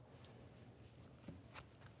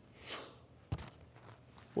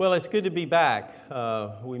Well, it's good to be back.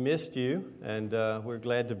 We missed you, and we're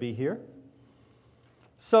glad to be here.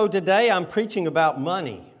 So today I'm preaching about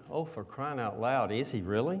money. Oh, for crying out loud, is he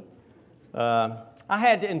really? I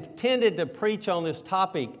had intended to preach on this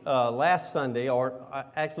topic last Sunday, or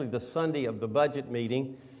actually the Sunday of the budget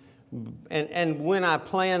meeting. And when I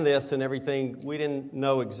planned this and everything, we didn't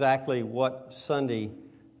know exactly what Sunday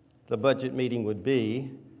the budget meeting would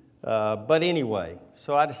be. But anyway,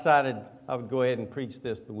 so I decided I would go ahead and preach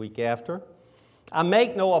this the week after. I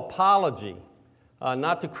make no apology,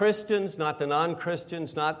 not to Christians, not to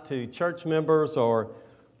non-Christians, not to church members or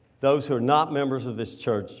those who are not members of this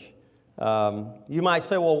church. You might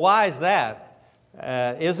say, well, why is that?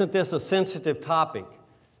 Isn't this a sensitive topic?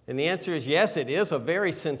 And the answer is yes, it is a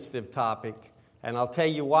very sensitive topic, and I'll tell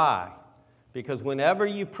you why. Because whenever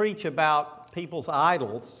you preach about people's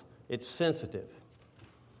idols, it's sensitive.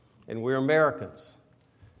 And we're Americans.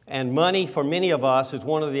 And money, for many of us, is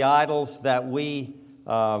one of the idols that we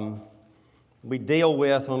deal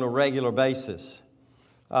with on a regular basis.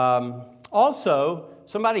 Also,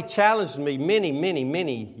 somebody challenged me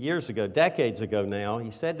many years ago, decades ago now.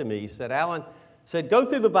 He said to me, Alan, go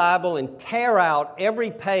through the Bible and tear out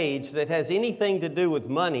every page that has anything to do with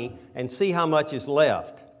money and see how much is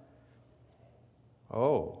left.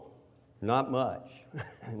 Oh, not much.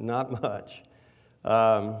 Not much.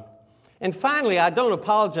 And finally, I don't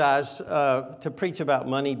apologize to preach about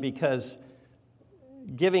money because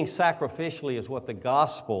giving sacrificially is what the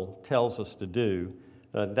gospel tells us to do.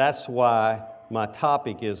 That's why my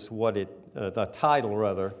topic is the title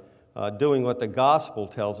rather, doing what the gospel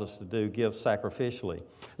tells us to do, give sacrificially.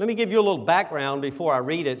 Let me give you a little background before I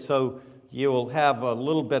read it so you'll have a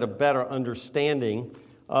little bit of better understanding.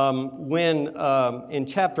 When in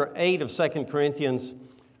chapter 8 of 2 Corinthians,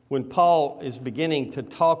 when Paul is beginning to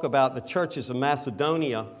talk about the churches of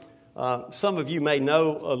Macedonia, some of you may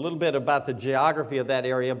know a little bit about the geography of that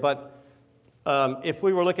area, but if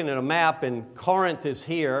we were looking at a map and Corinth is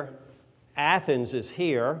here, Athens is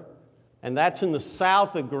here, and that's in the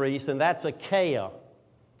south of Greece, and that's Achaia,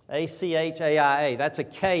 Achaia. That's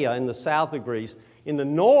Achaia in the south of Greece. In the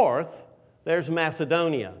north, there's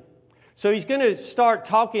Macedonia. So he's going to start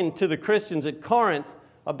talking to the Christians at Corinth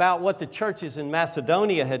about what the churches in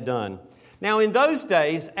Macedonia had done. Now, in those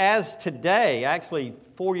days, as today, actually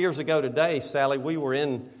 4 years ago today, Sally, we were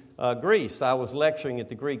in Greece. I was lecturing at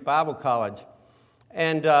the Greek Bible College,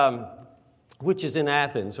 and which is in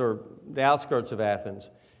Athens, or the outskirts of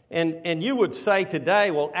Athens. And you would say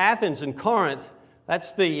today, well, Athens and Corinth,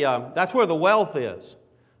 that's where the wealth is.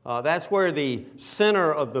 That's where the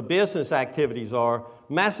center of the business activities are.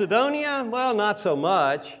 Macedonia, well, not so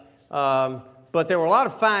much. But there were a lot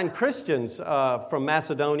of fine Christians from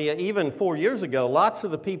Macedonia even 4 years ago. Lots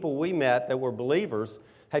of the people we met that were believers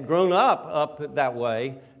had grown up that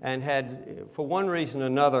way and had, for one reason or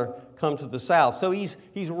another, come to the south. So he's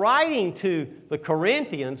writing to the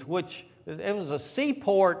Corinthians, which it was a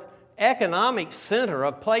seaport economic center,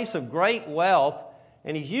 a place of great wealth,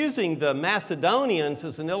 and he's using the Macedonians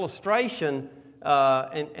as an illustration,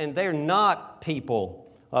 and they're not people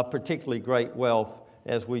of particularly great wealth,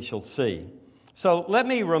 as we shall see. So let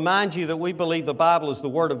me remind you that we believe the Bible is the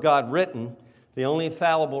Word of God written, the only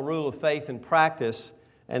infallible rule of faith and practice.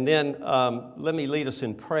 And then let me lead us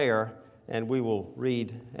in prayer, and we will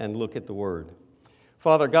read and look at the Word.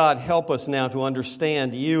 Father God, help us now to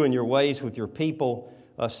understand you and your ways with your people,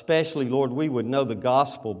 especially, Lord, we would know the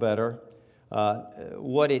gospel better,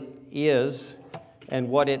 what it is and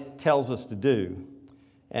what it tells us to do.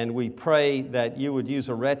 And we pray that you would use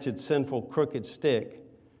a wretched, sinful, crooked stick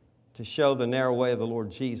to show the narrow way of the Lord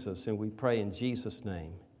Jesus. And we pray in Jesus'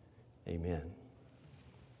 name, amen.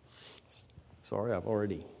 Sorry, I've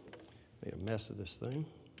already made a mess of this thing.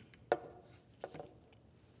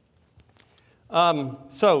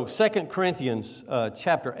 So 2 Corinthians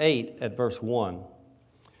chapter 8 at verse 1.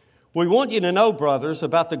 We want you to know, brothers,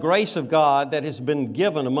 about the grace of God that has been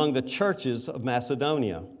given among the churches of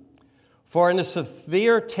Macedonia. For in a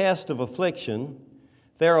severe test of affliction,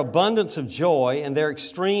 their abundance of joy and their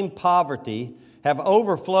extreme poverty have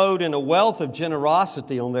overflowed in a wealth of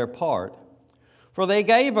generosity on their part. For they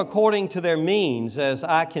gave according to their means, as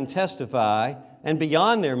I can testify, and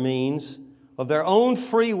beyond their means, of their own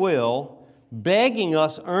free will, begging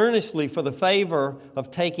us earnestly for the favor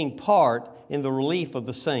of taking part in the relief of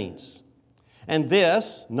the saints. And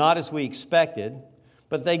this, not as we expected,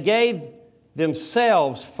 but they gave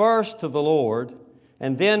themselves first to the Lord,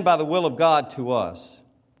 and then by the will of God to us.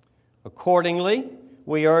 Accordingly,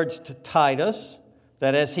 we urged Titus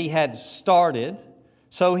that as he had started,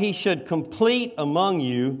 so he should complete among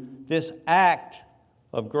you this act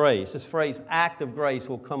of grace. This phrase, act of grace,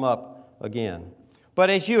 will come up again. But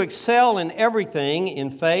as you excel in everything,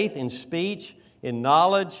 in faith, in speech, in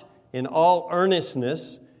knowledge, in all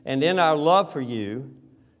earnestness, and in our love for you,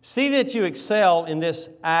 see that you excel in this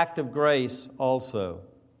act of grace also.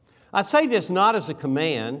 I say this not as a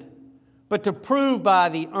command, but to prove by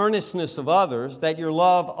the earnestness of others that your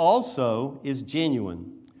love also is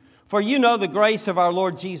genuine. For you know the grace of our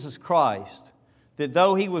Lord Jesus Christ, that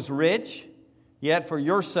though He was rich, yet for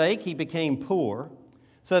your sake He became poor,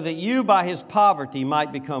 so that you by His poverty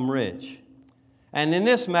might become rich. And in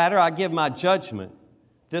this matter I give my judgment.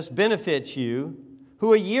 This benefits you,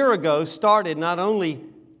 who a year ago started not only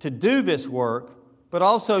to do this work, but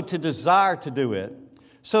also to desire to do it.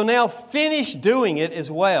 So now finish doing it as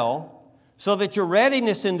well, so that your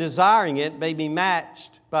readiness in desiring it may be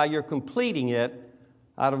matched by your completing it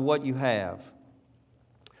out of what you have.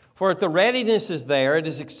 For if the readiness is there, it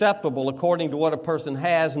is acceptable according to what a person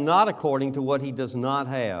has, not according to what he does not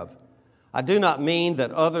have. I do not mean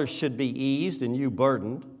that others should be eased and you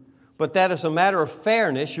burdened, but that as a matter of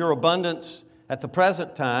fairness, your abundance at the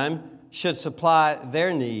present time should supply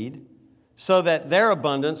their need, so that their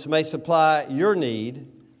abundance may supply your need,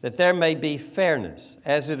 that there may be fairness.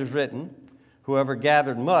 As it is written, whoever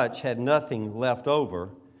gathered much had nothing left over,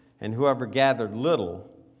 and whoever gathered little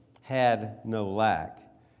had no lack.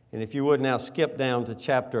 And if you would now skip down to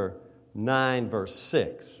chapter 9, verse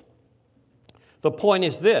 6. The point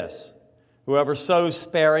is this: whoever sows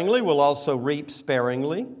sparingly will also reap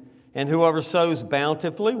sparingly, and whoever sows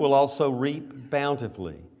bountifully will also reap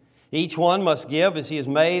bountifully. Each one must give as he has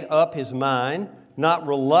made up his mind, not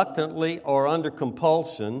reluctantly or under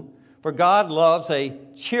compulsion, for God loves a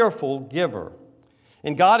cheerful giver.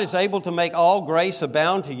 And God is able to make all grace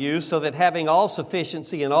abound to you, so that having all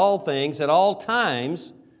sufficiency in all things at all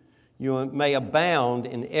times, you may abound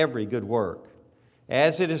in every good work.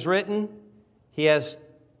 As it is written, He has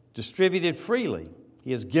distributed freely.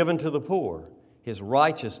 He has given to the poor. His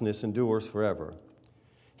righteousness endures forever.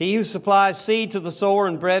 He who supplies seed to the sower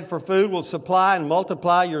and bread for food will supply and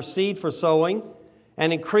multiply your seed for sowing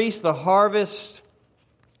and increase the harvest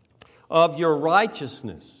of your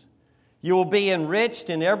righteousness. You will be enriched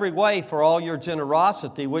in every way for all your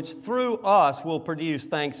generosity, which through us will produce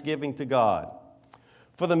thanksgiving to God.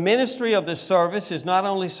 For the ministry of this service is not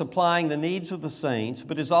only supplying the needs of the saints,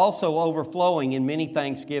 but is also overflowing in many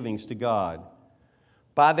thanksgivings to God.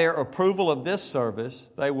 By their approval of this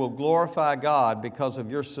service, they will glorify God because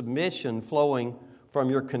of your submission flowing from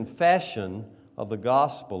your confession of the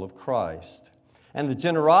gospel of Christ, and the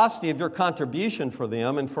generosity of your contribution for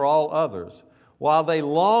them and for all others, while they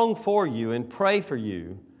long for you and pray for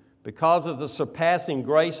you because of the surpassing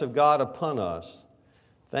grace of God upon us.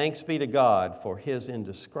 Thanks be to God for His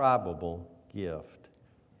indescribable gift.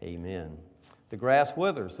 Amen. The grass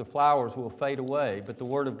withers, the flowers will fade away, but the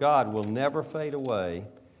Word of God will never fade away.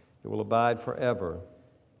 It will abide forever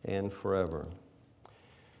and forever.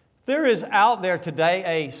 There is out there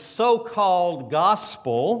today a so-called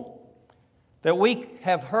gospel that we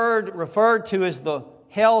have heard referred to as the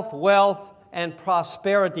health, wealth, and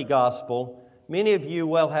prosperity gospel. Many of you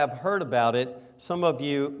will have heard about it. Some of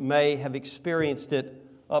you may have experienced it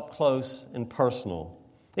up close and personal.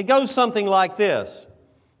 It goes something like this: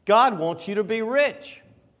 God wants you to be rich.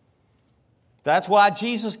 That's why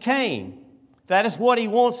Jesus came. That is what He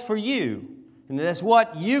wants for you. And that's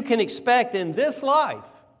what you can expect in this life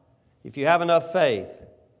if you have enough faith.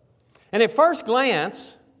 And at first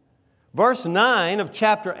glance, verse 9 of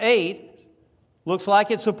chapter 8 looks like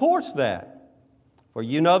it supports that. For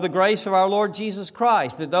you know the grace of our Lord Jesus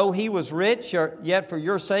Christ, that though He was rich, yet for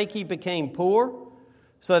your sake He became poor,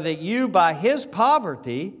 so that you by His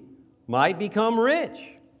poverty might become rich.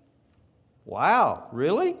 Wow,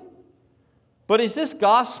 really? But is this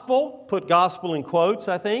gospel, put gospel in quotes,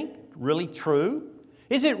 I think, really true?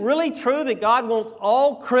 Is it really true that God wants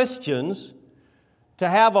all Christians to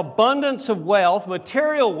have abundance of wealth,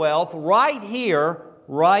 material wealth, right here,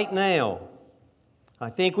 right now? I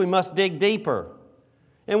think we must dig deeper.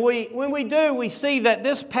 And when we do, we see that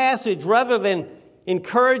this passage, rather than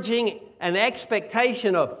encouraging an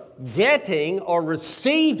expectation of getting or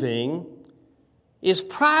receiving, is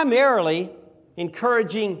primarily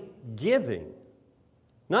encouraging giving.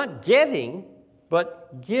 Not getting,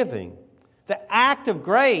 but giving. The act of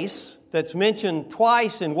grace that's mentioned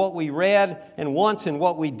twice in what we read and once in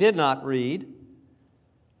what we did not read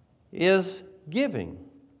is giving.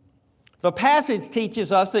 The passage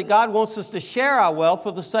teaches us that God wants us to share our wealth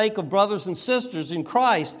for the sake of brothers and sisters in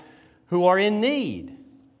Christ who are in need.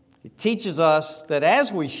 It teaches us that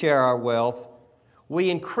as we share our wealth,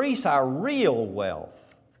 we increase our real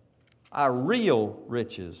wealth. our real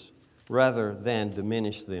riches rather than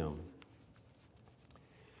diminish them.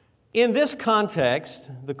 In this context,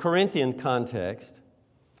 the Corinthian context,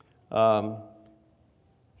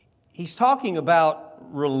 he's talking about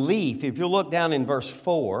relief. If you look down in verse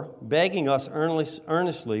 4, begging us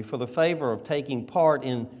earnestly for the favor of taking part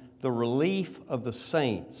in the relief of the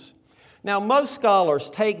saints. Now, most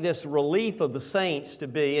scholars take this relief of the saints to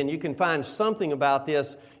be, and you can find something about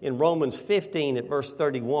this in Romans 15 at verse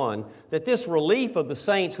 31, that this relief of the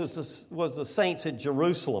saints was the saints at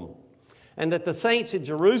Jerusalem, and that the saints at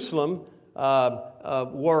Jerusalem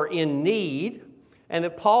were in need, and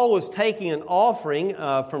that Paul was taking an offering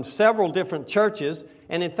from several different churches,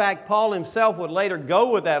 and in fact, Paul himself would later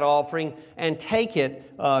go with that offering and take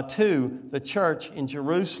it to the church in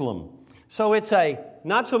Jerusalem. So it's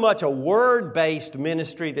not so much a word-based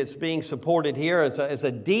ministry that's being supported here as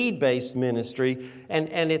a deed-based ministry,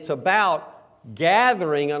 and it's about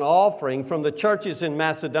gathering an offering from the churches in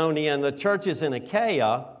Macedonia and the churches in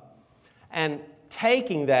Achaia and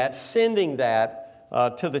taking that, sending that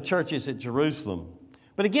to the churches at Jerusalem.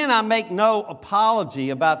 But again, I make no apology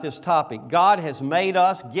about this topic. God has made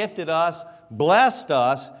us, gifted us, blessed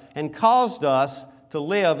us, and caused us to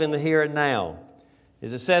live in the here and now.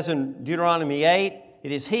 As it says in Deuteronomy 8,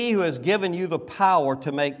 it is He who has given you the power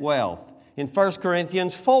to make wealth. In 1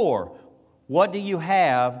 Corinthians 4, what do you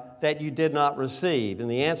have that you did not receive? And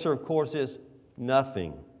the answer, of course, is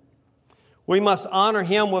nothing. We must honor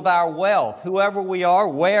Him with our wealth, whoever we are,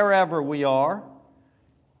 wherever we are.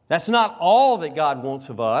 That's not all that God wants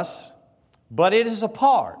of us, but it is a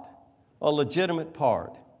legitimate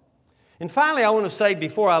part. And finally, I want to say,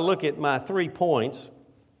 before I look at my 3 points,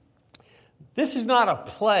 this is not a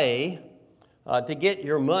play to get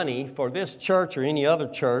your money for this church or any other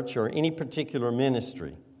church or any particular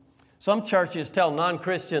ministry. Some churches tell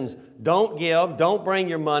non-Christians, don't give, don't bring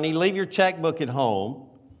your money, leave your checkbook at home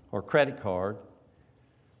or credit card.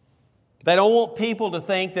 They don't want people to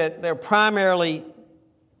think that they're primarily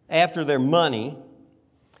after their money.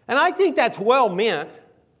 And I think that's well meant,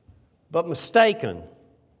 but mistaken.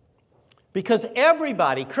 Because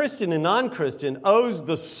everybody, Christian and non-Christian, owes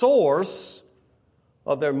the source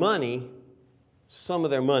of their money some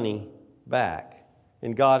of their money back.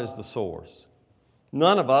 And God is the source.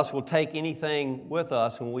 None of us will take anything with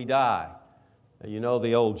us when we die. You know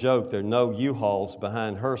the old joke, there are no U-Hauls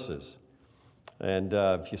behind hearses. And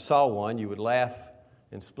if you saw one, you would laugh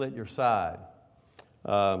and split your side.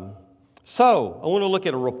 So, I want to look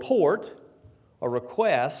at a report, a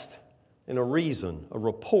request, and a reason. A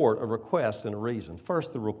report, a request, and a reason.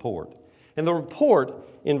 First, the report. And the report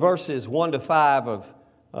in verses 1 to 5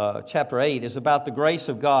 of chapter 8 is about the grace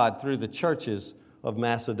of God through the churches of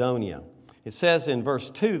Macedonia. It says in verse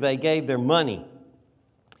 2, they gave their money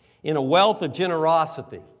in a wealth of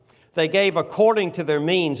generosity. They gave according to their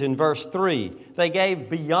means in verse 3. They gave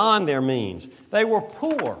beyond their means. They were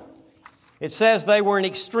poor. It says they were in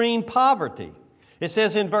extreme poverty. It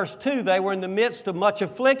says in verse 2, they were in the midst of much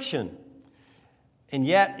affliction. And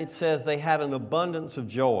yet it says they had an abundance of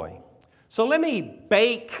joy. So let me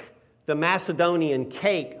bake the Macedonian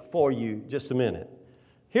cake for you just a minute.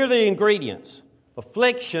 Here are the ingredients: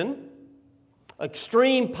 affliction,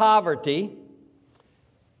 extreme poverty,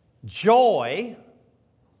 joy.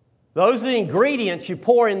 Those are the ingredients you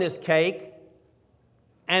pour in this cake.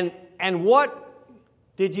 And what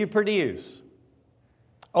did you produce?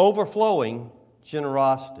 Overflowing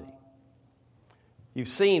generosity. You've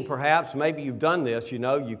seen, perhaps, maybe you've done this,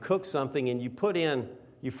 you cook something and you put in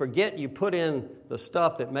the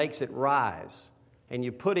stuff that makes it rise. And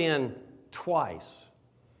you put in twice.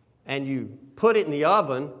 And you put it in the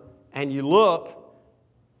oven and you look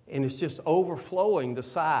and it's just overflowing the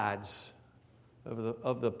sides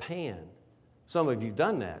of the pan. Some of you have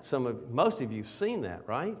done that. Most of you have seen that,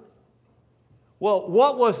 right? Well,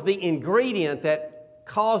 what was the ingredient that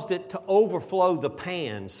caused it to overflow the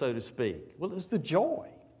pan, so to speak? Well, it was the joy.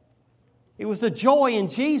 It was the joy in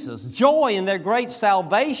Jesus, joy in their great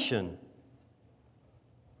salvation.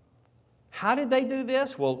 How did they do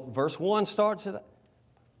this? Well, verse 1 starts it.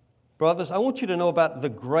 Brothers, I want you to know about the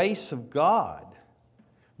grace of God.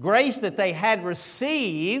 Grace that they had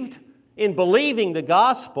received in believing the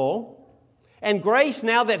gospel, and grace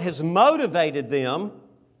now that has motivated them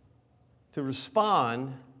to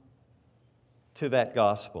respond to that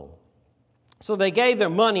gospel. So they gave their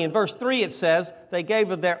money. In verse 3 it says they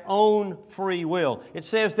gave of their own free will. It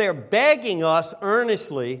says they're begging us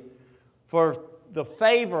earnestly for the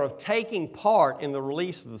favor of taking part in the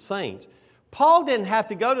release of the saints. Paul didn't have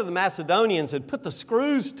to go to the Macedonians and put the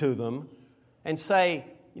screws to them and say,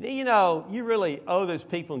 you really owe those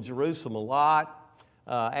people in Jerusalem a lot.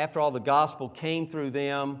 After all, the gospel came through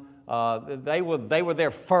them. They were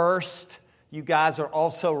there first. You guys are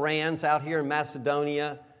also rans out here in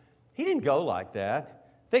Macedonia. He didn't go like that.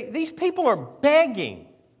 These people are begging.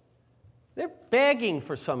 They're begging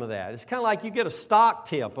for some of that. It's kind of like you get a stock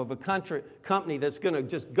tip of a company that's going to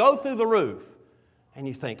just go through the roof. And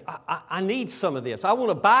you think, I need some of this. I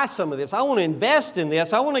want to buy some of this. I want to invest in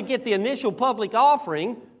this. I want to get the initial public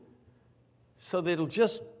offering so that it'll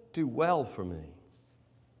just do well for me.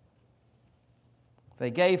 They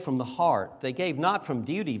gave from the heart. They gave not from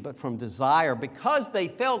duty, but from desire, because they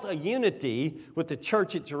felt a unity with the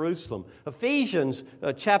church at Jerusalem. Ephesians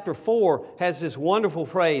chapter 4 has this wonderful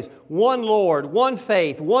phrase, one Lord, one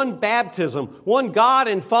faith, one baptism, one God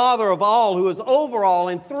and Father of all, who is over all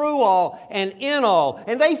and through all and in all.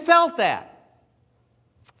 And they felt that.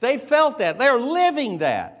 They felt that. They're living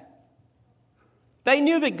that. They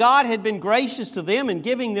knew that God had been gracious to them in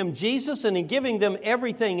giving them Jesus and in giving them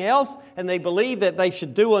everything else, and they believed that they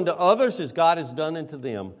should do unto others as God has done unto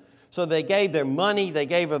them. So they gave their money, they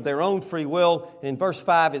gave of their own free will. In verse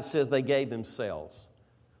 5 it says they gave themselves,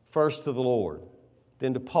 first to the Lord,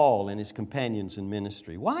 then to Paul and his companions in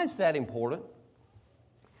ministry. Why is that important?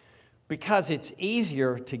 Because it's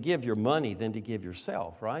easier to give your money than to give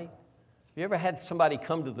yourself, right? Have you ever had somebody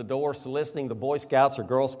come to the door soliciting the Boy Scouts or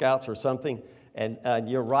Girl Scouts or something, and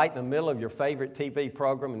you're right in the middle of your favorite TV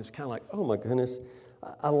program, and it's kind of like, oh my goodness,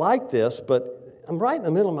 I like this, but I'm right in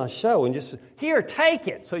the middle of my show, and just, here, take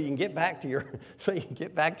it, so you can get back to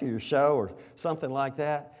your show or something like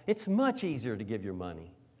that. It's much easier to give your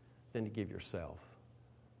money than to give yourself.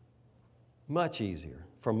 Much easier.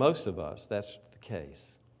 For most of us, that's the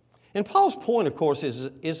case. And Paul's point, of course, is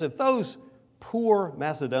if those poor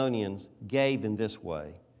Macedonians gave in this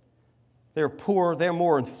way, they're poor, they're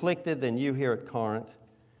more afflicted than you here at Corinth,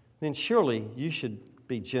 then surely you should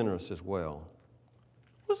be generous as well.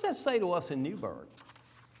 What does that say to us in Newburgh?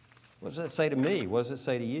 What does that say to me? What does it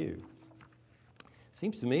say to you?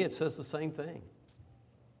 Seems to me it says the same thing.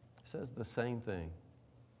 It says the same thing.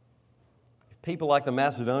 If people like the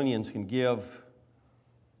Macedonians can give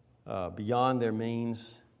beyond their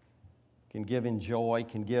means, can give in joy,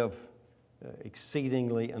 can give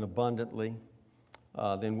exceedingly and abundantly,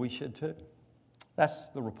 then we should too. That's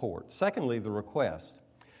the report. Secondly, the request.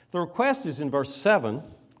 The request is in verse 7.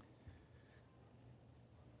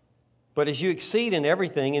 But as you exceed in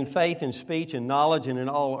everything, in faith, in speech, in knowledge, and in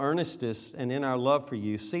all earnestness, and in our love for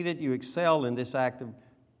you, see that you excel in this act of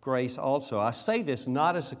grace also. I say this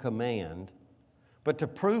not as a command, but to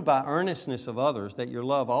prove by earnestness of others that your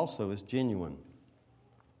love also is genuine.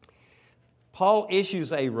 Paul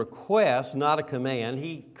issues a request, not a command.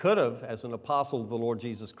 He could have, as an apostle of the Lord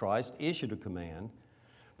Jesus Christ, issued a command.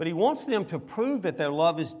 But he wants them to prove that their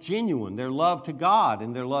love is genuine, their love to God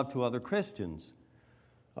and their love to other Christians.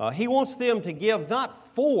 He wants them to give not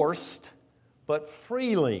forced, but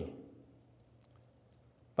freely.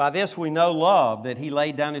 By this we know love, that he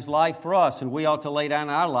laid down his life for us, and we ought to lay down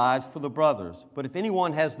our lives for the brothers. But if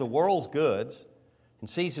anyone has the world's goods and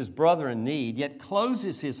sees his brother in need, yet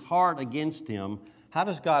closes his heart against him, how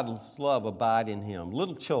does God's love abide in him?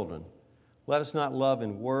 Little children, let us not love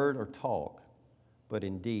in word or talk, but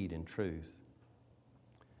in deed and truth.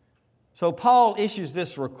 So Paul issues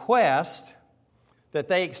this request that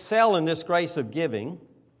they excel in this grace of giving,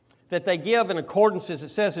 that they give in accordance, as it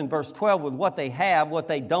says in verse 12, with what they have, what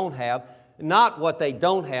they don't have, not what they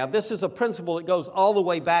don't have. This is a principle that goes all the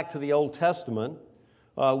way back to the Old Testament.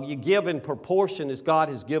 You give in proportion as God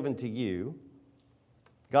has given to you.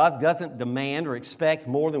 God doesn't demand or expect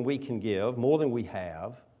more than we can give, more than we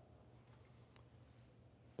have.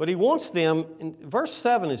 But he wants them, and verse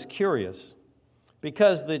 7 is curious,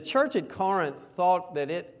 because the church at Corinth thought that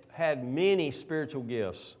it had many spiritual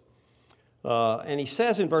gifts. And he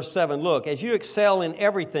says in verse 7, look, as you excel in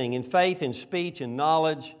everything, in faith, in speech, in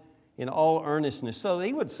knowledge, in all earnestness. So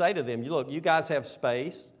he would say to them, look, you guys have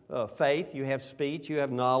faith, you have speech, you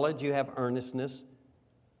have knowledge, you have earnestness.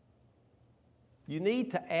 You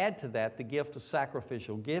need to add to that the gift of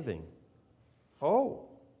sacrificial giving. Oh.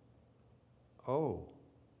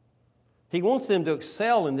 He wants them to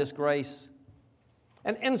excel in this grace.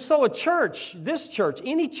 And so a church, this church,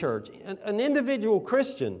 any church, an individual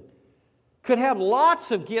Christian could have lots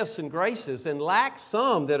of gifts and graces and lack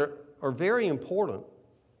some that are very important,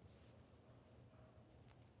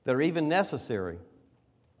 that are even necessary.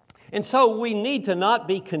 And so we need to not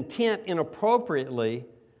be content inappropriately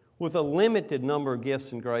with a limited number of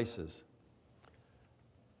gifts and graces.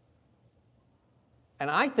 And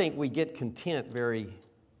I think we get content very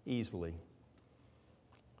easily.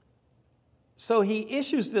 So he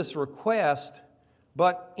issues this request,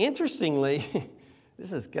 but interestingly,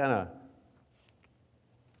 This is kind of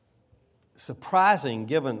surprising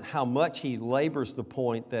given how much he labors the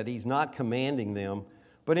point that he's not commanding them.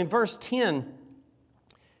 But in verse 10,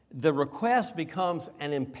 the request becomes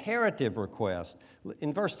an imperative request.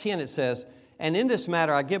 In verse 10 it says, "And in this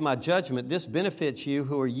matter I give my judgment. This benefits you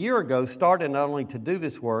who a year ago started not only to do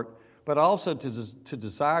this work, but also to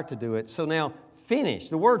desire to do it. So now finish."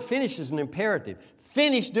 The word finish is an imperative.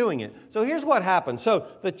 Finish doing it. So here's what happened. So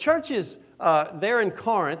the churches there in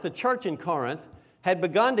Corinth, the church in Corinth, had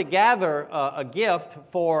begun to gather a gift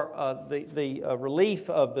for the relief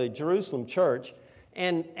of the Jerusalem church.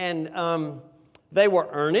 And they were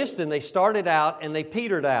earnest, and they started out, and they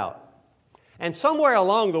petered out. And somewhere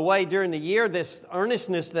along the way during the year, this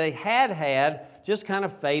earnestness they had just kind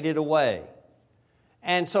of faded away.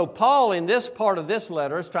 And so Paul, in this part of this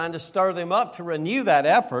letter, is trying to stir them up to renew that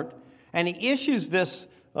effort. And he issues this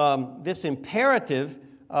imperative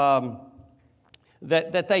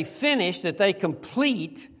that they finish, that they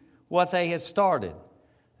complete what they had started.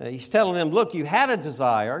 He's telling them, look, you had a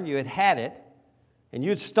desire, you had it, and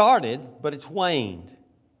you'd started, but it's waned.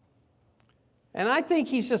 And I think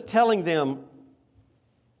he's just telling them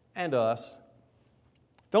and us,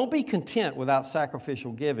 don't be content without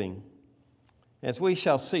sacrificial giving. As we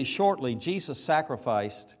shall see shortly, Jesus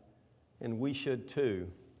sacrificed, and we should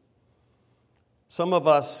too. Some of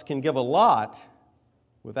us can give a lot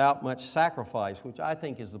without much sacrifice, which I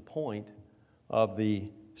think is the point of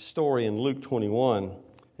the story in Luke 21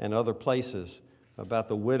 and other places about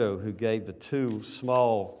the widow who gave the 2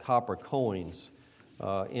 small copper coins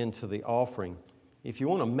into the offering. If you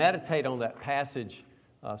want to meditate on that passage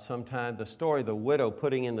sometime, the story of the widow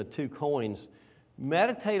putting in the 2 coins,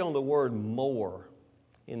 meditate on the word more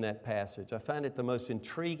in that passage. I find it the most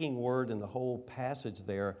intriguing word in the whole passage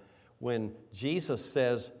there when Jesus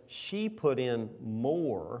says she put in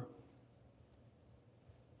more.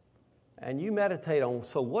 And you meditate on,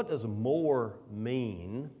 so what does more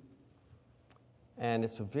mean? And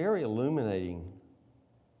it's a very illuminating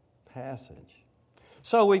passage.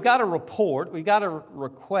 So we've got a report, we've got a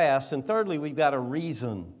request, and thirdly, we've got a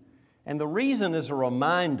reason. And the reason is a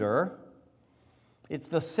reminder. It's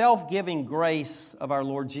the self-giving grace of our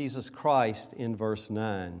Lord Jesus Christ in verse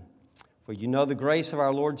 9. "For you know the grace of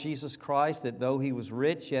our Lord Jesus Christ, that though he was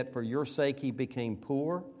rich, yet for your sake he became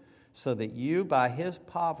poor, so that you by his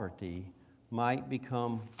poverty might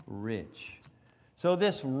become rich." So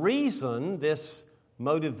this reason, this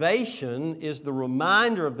motivation is the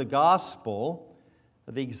reminder of the gospel,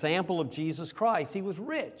 of the example of Jesus Christ. He was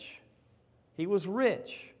rich. He was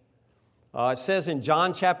rich. It says in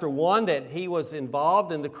John chapter 1 that he was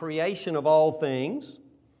involved in the creation of all things.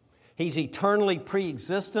 He's eternally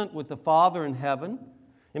pre-existent with the Father in heaven.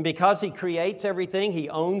 And because he creates everything, he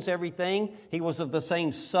owns everything. He was of the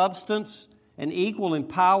same substance and equal in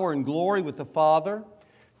power and glory with the Father.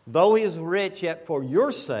 Though he is rich, yet for your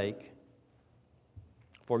sake,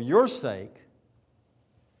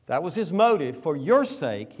 that was his motive, for your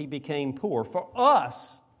sake he became poor. For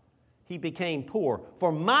us, he became poor.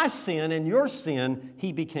 For my sin and your sin,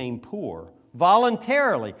 he became poor.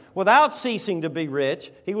 Voluntarily, without ceasing to be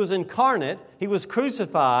rich. He was incarnate. He was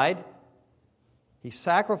crucified. He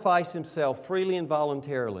sacrificed himself freely and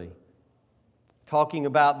voluntarily. Talking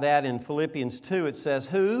about that in Philippians 2, it says,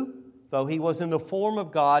 "Who, though he was in the form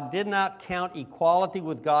of God, did not count equality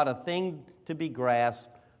with God a thing to be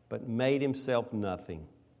grasped, but made himself nothing,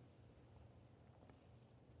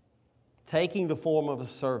 taking the form of a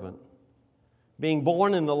servant. Being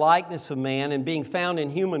born in the likeness of man and being found in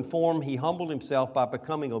human form, he humbled himself by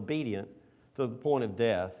becoming obedient to the point of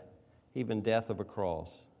death, even death of a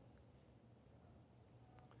cross."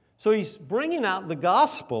 So he's bringing out the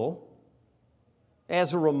gospel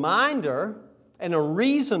as a reminder and a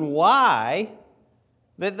reason why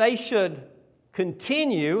that they should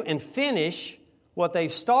continue and finish what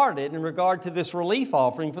they've started in regard to this relief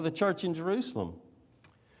offering for the church in Jerusalem.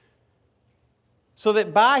 So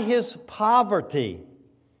that by his poverty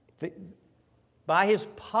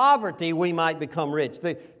we might become rich.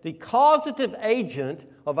 The causative agent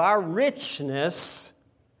of our richness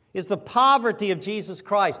is the poverty of Jesus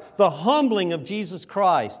Christ, the humbling of Jesus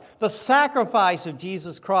Christ, the sacrifice of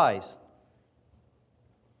Jesus Christ.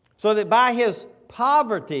 So that by his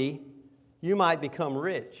poverty you might become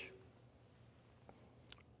rich.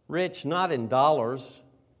 Rich not in dollars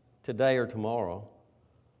today or tomorrow,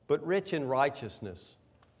 but rich in righteousness,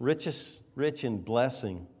 rich in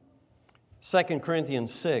blessing. 2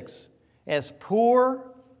 Corinthians 6, as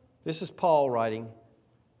poor, this is Paul writing,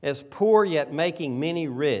 as poor yet making many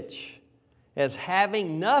rich, as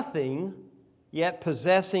having nothing yet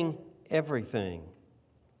possessing everything.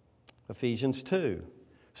 Ephesians 2,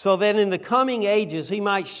 so that in the coming ages He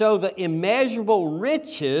might show the immeasurable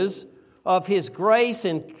riches of His grace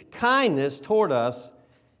and kindness toward us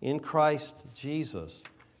in Christ Jesus.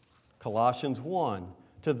 Colossians 1.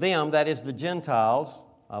 To them, that is the Gentiles,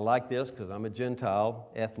 I like this because I'm a Gentile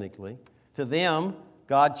ethnically. To them,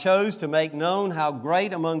 God chose to make known how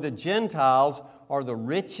great among the Gentiles are the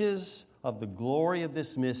riches of the glory of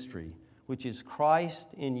this mystery, which is Christ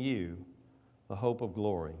in you, the hope of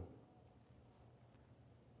glory.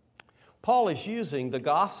 Paul is using the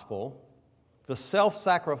gospel, the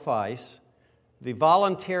self-sacrifice, the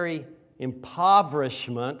voluntary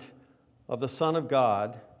impoverishment of the Son of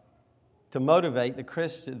God to motivate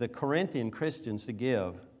the Corinthian Christians to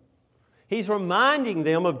give. He's reminding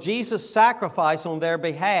them of Jesus' sacrifice on their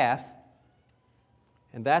behalf,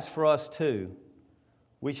 and that's for us too.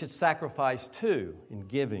 We should sacrifice too in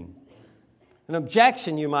giving. An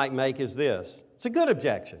objection you might make is this. It's a good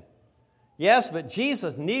objection. Yes, but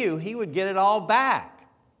Jesus knew He would get it all back.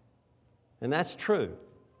 And that's true.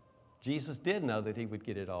 Jesus did know that He would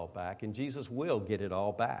get it all back, and Jesus will get it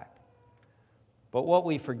all back. But what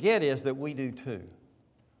we forget is that we do too.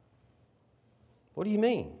 What do you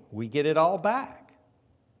mean? We get it all back.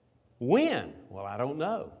 When? Well, I don't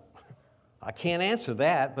know. I can't answer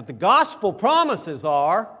that, but the gospel promises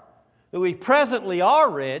are that we presently are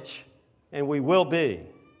rich and we will be.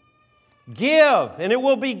 Give, and it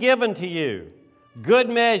will be given to you. Good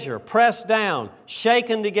measure, pressed down,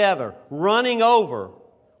 shaken together, running over,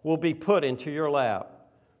 will be put into your lap.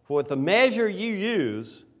 For with the measure you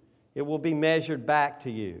use, it will be measured back to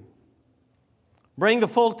you. Bring the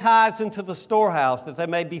full tithes into the storehouse, that there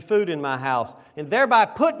may be food in my house, and thereby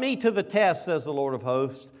put me to the test, says the Lord of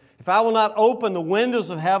hosts, if I will not open the windows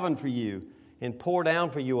of heaven for you and pour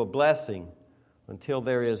down for you a blessing until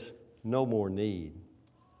there is no more need.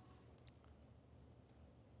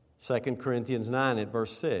 2 Corinthians 9 at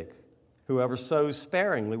verse 6. Whoever sows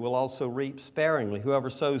sparingly will also reap sparingly.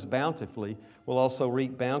 Whoever sows bountifully will also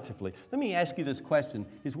reap bountifully. Let me ask you this question.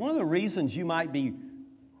 Is one of the reasons you might be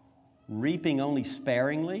reaping only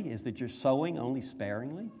sparingly is that you're sowing only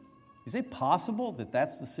sparingly? Is it possible that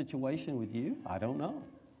that's the situation with you? I don't know.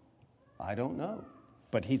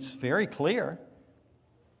 But He's very clear.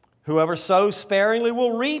 Whoever sows sparingly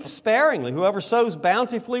will reap sparingly. Whoever sows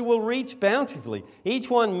bountifully will reap bountifully. Each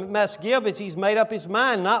one must give as he's made up his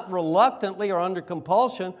mind, not reluctantly or under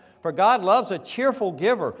compulsion, for God loves a cheerful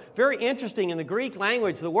giver. Very interesting, in the Greek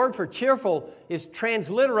language, the word for cheerful is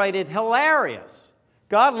transliterated hilarious.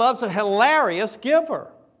 God loves a hilarious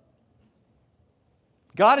giver.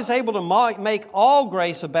 God is able to make all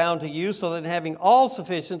grace abound to you, so that having all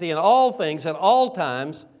sufficiency in all things at all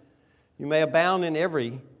times, you may abound in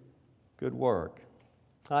every good work.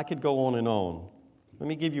 I could go on and on. Let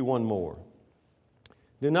me give you one more.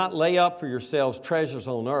 Do not lay up for yourselves treasures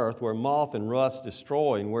on earth, where moth and rust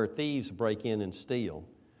destroy and where thieves break in and steal.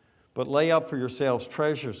 But lay up for yourselves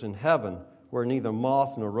treasures in heaven, where neither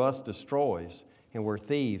moth nor rust destroys and where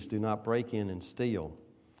thieves do not break in and steal.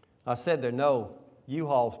 I said there are no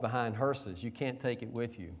U-Hauls behind hearses. You can't take it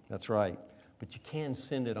with you. That's right. But you can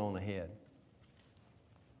send it on ahead.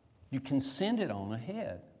 You can send it on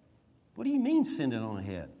ahead. What do you mean send it on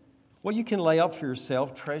ahead? Well, you can lay up for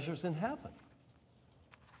yourself treasures in heaven.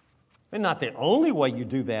 And not the only way you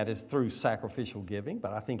do that is through sacrificial giving,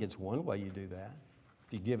 but I think it's one way you do that.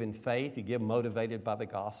 If you give in faith, you give motivated by the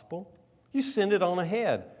gospel, you send it on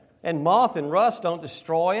ahead. And moth and rust don't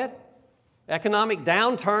destroy it. Economic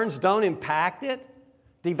downturns don't impact it.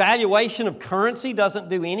 Devaluation of currency doesn't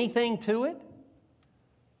do anything to it.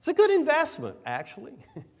 It's a good investment, actually.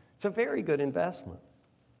 It's a very good investment.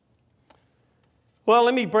 Well,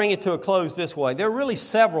 let me bring it to a close this way. There are really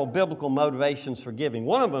several biblical motivations for giving.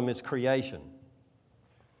 One of them is creation.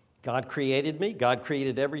 God created me. God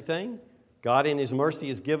created everything. God in His mercy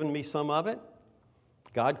has given me some of it.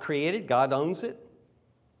 God created. God owns it.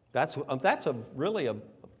 That's really a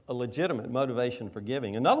legitimate motivation for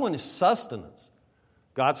giving. Another one is sustenance.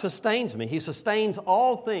 God sustains me. He sustains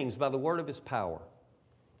all things by the word of His power.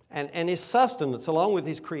 And His sustenance, along with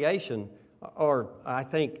His creation, are, I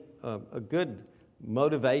think, a good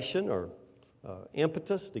motivation or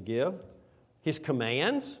impetus to give. His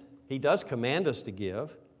commands, He does command us to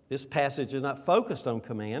give. This passage is not focused on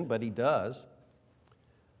command, but He does.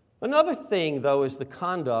 Another thing, though, is the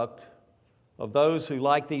conduct of those who,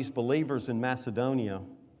 like these believers in Macedonia,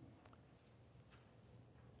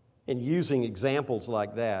 in using examples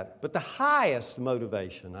like that. But the highest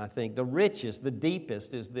motivation, I think, the richest, the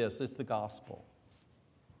deepest, is this. It's the gospel.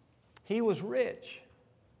 He was rich,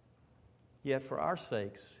 yet for our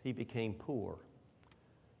sakes He became poor,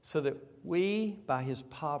 so that we, by His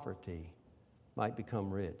poverty, might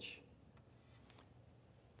become rich.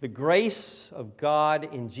 The grace of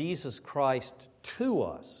God in Jesus Christ to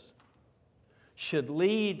us should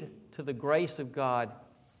lead to the grace of God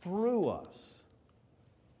through us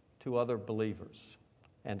to other believers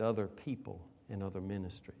and other people in other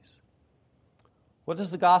ministries. What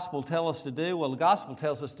does the gospel tell us to do? Well, the gospel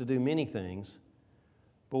tells us to do many things,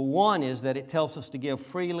 but one is that it tells us to give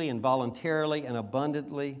freely and voluntarily and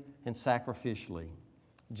abundantly and sacrificially.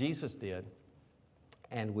 Jesus did,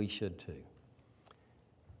 and we should too.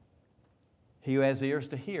 He who has ears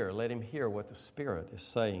to hear, let him hear what the Spirit is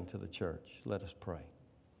saying to the church. Let us pray.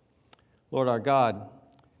 Lord our God,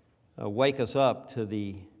 wake us up to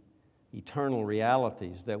the eternal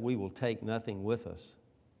realities that we will take nothing with us,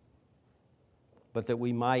 but that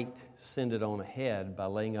we might send it on ahead by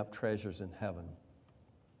laying up treasures in heaven.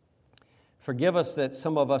 Forgive us that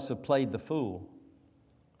some of us have played the fool,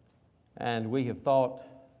 and we have thought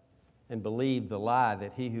and believed the lie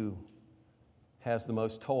that he who has the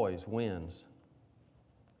most toys wins.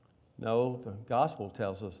 No, the gospel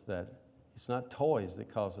tells us that it's not toys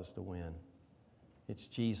that cause us to win. It's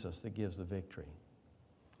Jesus that gives the victory.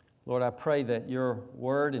 Lord, I pray that your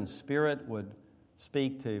word and spirit would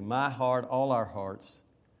speak to my heart, all our hearts,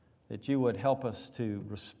 that you would help us to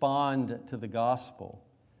respond to the gospel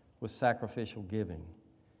with sacrificial giving.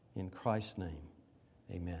 In Christ's name,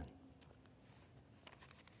 amen.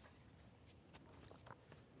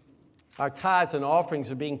 Our tithes and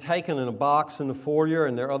offerings are being taken in a box in the foyer,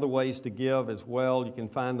 and there are other ways to give as well. You can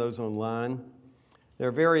find those online. There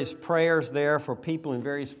are various prayers there for people in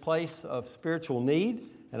various places of spiritual need,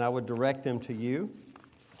 and I would direct them to you.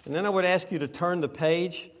 And then I would ask you to turn the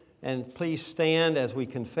page and please stand as we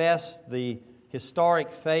confess the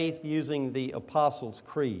historic faith using the Apostles'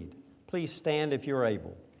 Creed. Please stand if you're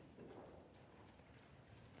able.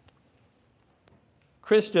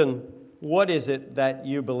 Christian, what is it that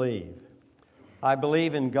you believe? I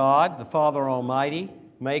believe in God, the Father Almighty,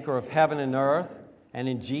 maker of heaven and earth, and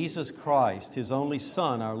in Jesus Christ, His only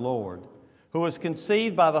Son, our Lord, who was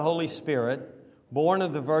conceived by the Holy Spirit, born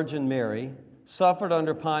of the Virgin Mary, suffered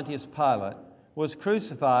under Pontius Pilate, was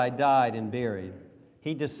crucified, died, and buried.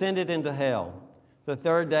 He descended into hell. The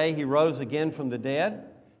third day He rose again from the dead.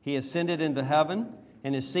 He ascended into heaven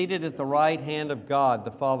and is seated at the right hand of God,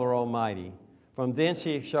 the Father Almighty. From thence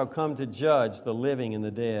He shall come to judge the living and the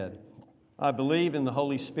dead. I believe in the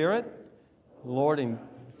Holy Spirit, the Lord and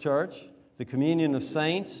Church, the communion of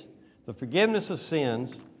saints, the forgiveness of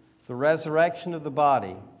sins, the resurrection of the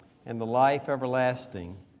body, and the life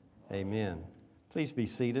everlasting. Amen. Please be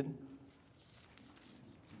seated.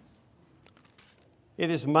 It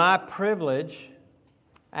is my privilege,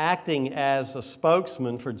 acting as a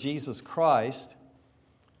spokesman for Jesus Christ.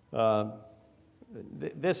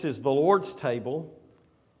 This is the Lord's table,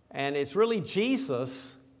 and it's really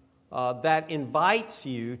Jesus that invites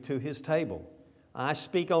you to His table. I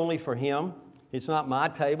speak only for Him. It's not my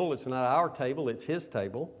table, it's not our table, it's His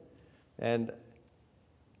table. And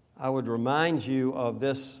I would remind you of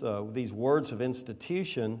these words of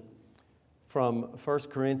institution from 1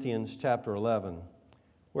 Corinthians chapter 11,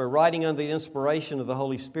 where writing under the inspiration of the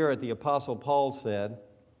Holy Spirit, the Apostle Paul said,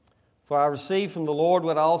 "For I received from the Lord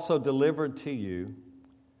what I also delivered to you,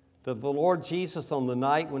 that the Lord Jesus on the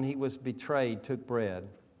night when He was betrayed took bread,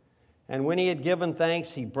 and when He had given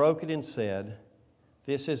thanks, He broke it and said,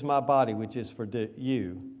 'This is my body which is for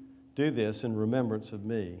you. Do this in remembrance of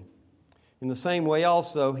me.' In the same way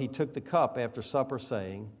also He took the cup after supper,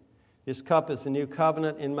 saying, 'This cup is the new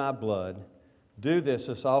covenant in my blood. Do this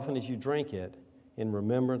as often as you drink it in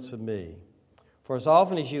remembrance of me. For as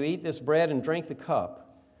often as you eat this bread and drink the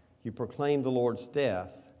cup, you proclaim the Lord's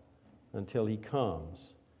death until He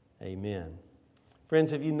comes.' Amen."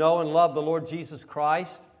 Friends, if you know and love the Lord Jesus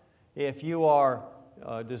Christ, if you are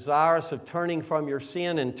desirous of turning from your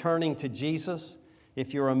sin and turning to Jesus,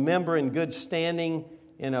 if you're a member in good standing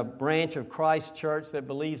in a branch of Christ Church that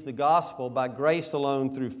believes the gospel by grace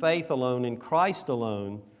alone, through faith alone, in Christ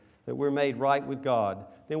alone, that we're made right with God,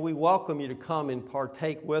 then we welcome you to come and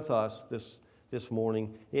partake with us this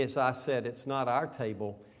morning. As I said, it's not our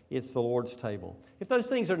table, it's the Lord's table. If those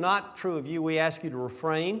things are not true of you, we ask you to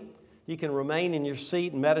refrain. You can remain in your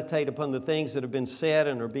seat and meditate upon the things that have been said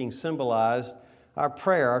and are being symbolized. Our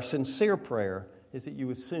prayer, our sincere prayer, is that you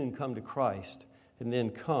would soon come to Christ and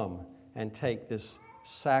then come and take this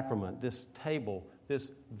sacrament, this table,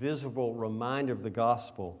 this visible reminder of the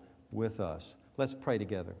gospel with us. Let's pray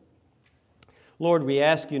together. Lord, we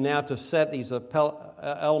ask you now to set these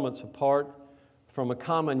elements apart from a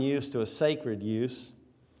common use to a sacred use,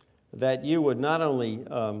 that you would not only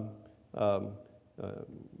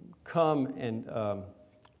come and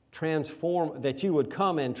that you would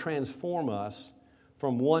come and transform us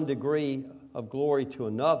from one degree of glory to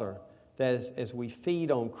another, that as we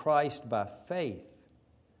feed on Christ by faith,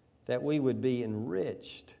 that we would be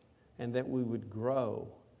enriched and that we would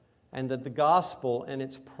grow, and that the gospel and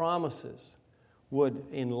its promises would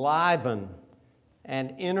enliven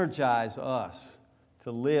and energize us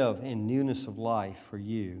to live in newness of life for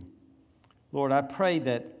you. Lord, I pray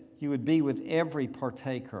that you would be with every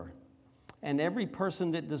partaker and every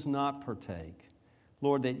person that does not partake.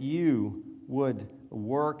 Lord, that you would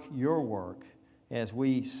work your work as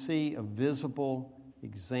we see a visible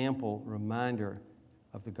example, reminder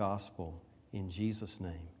of the gospel. In Jesus'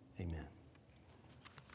 name, amen.